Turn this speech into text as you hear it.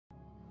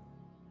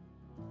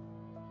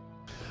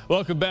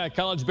Welcome back.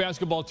 College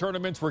basketball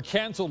tournaments were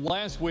canceled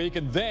last week,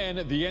 and then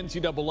the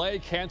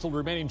NCAA canceled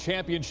remaining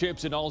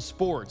championships in all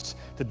sports.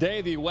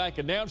 Today, the WAC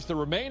announced the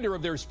remainder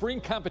of their spring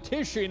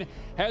competition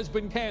has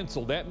been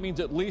canceled. That means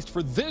at least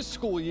for this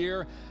school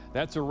year,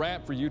 that's a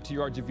wrap for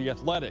UTRGV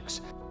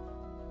athletics.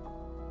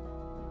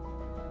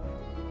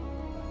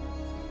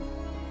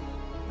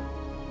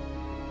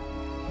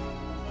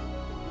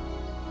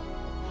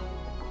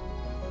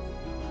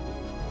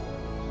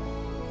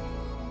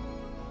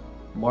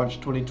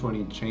 March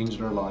 2020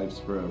 changed our lives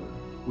forever.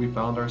 We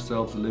found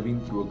ourselves living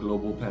through a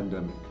global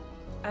pandemic.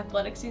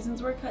 Athletic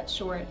seasons were cut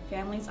short,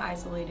 families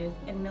isolated,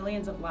 and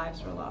millions of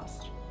lives were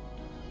lost.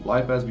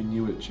 Life as we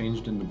knew it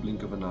changed in the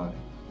blink of an eye.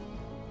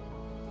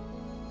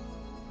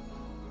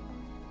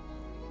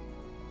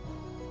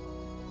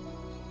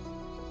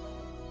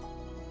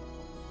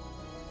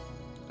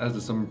 As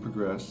the summer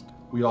progressed,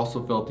 we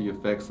also felt the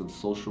effects of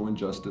social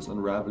injustice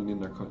unraveling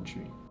in our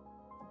country.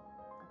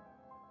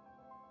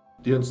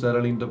 The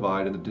unsettling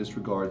divide and the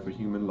disregard for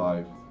human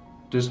life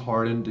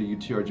disheartened the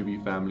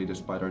UTRGV family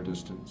despite our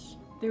distance.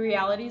 The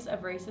realities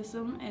of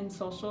racism and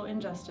social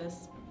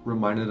injustice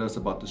reminded us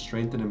about the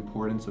strength and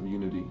importance of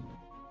unity.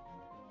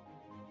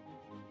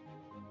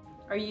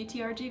 Our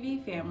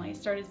UTRGV family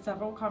started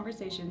several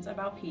conversations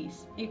about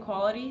peace,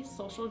 equality,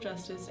 social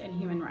justice, and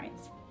human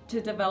rights to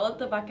develop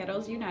the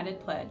Vaqueros United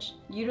Pledge,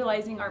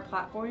 utilizing our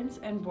platforms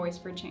and voice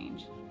for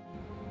change.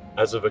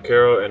 As a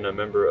vaquero and a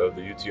member of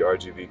the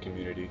UTRGV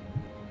community,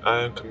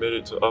 I am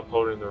committed to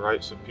upholding the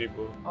rights of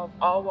people of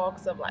all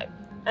walks of life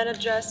and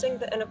addressing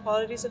the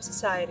inequalities of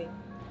society.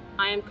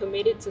 I am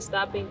committed to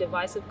stopping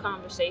divisive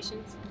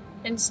conversations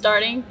and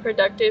starting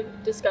productive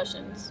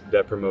discussions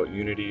that promote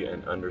unity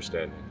and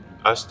understanding.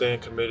 I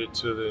stand committed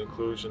to the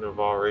inclusion of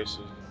all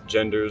races,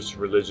 genders,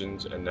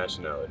 religions, and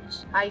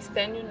nationalities. I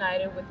stand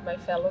united with my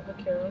fellow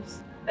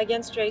vaqueros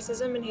against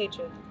racism and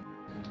hatred.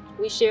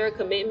 We share a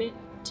commitment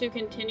to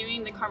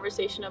continuing the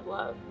conversation of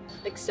love,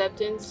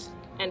 acceptance,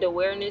 and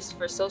awareness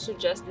for social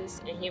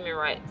justice and human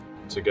rights.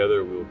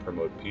 Together we will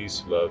promote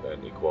peace, love,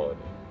 and equality.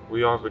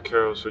 We are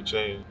Vaqueros for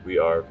change. We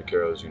are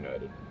Vaqueros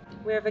United.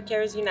 We are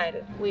Vaqueros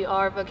United. We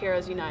are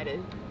Vaqueros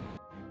United.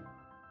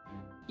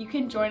 You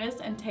can join us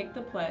and take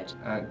the pledge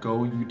at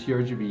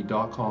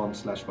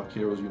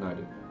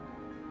goutrgv.com/vaquerosunited.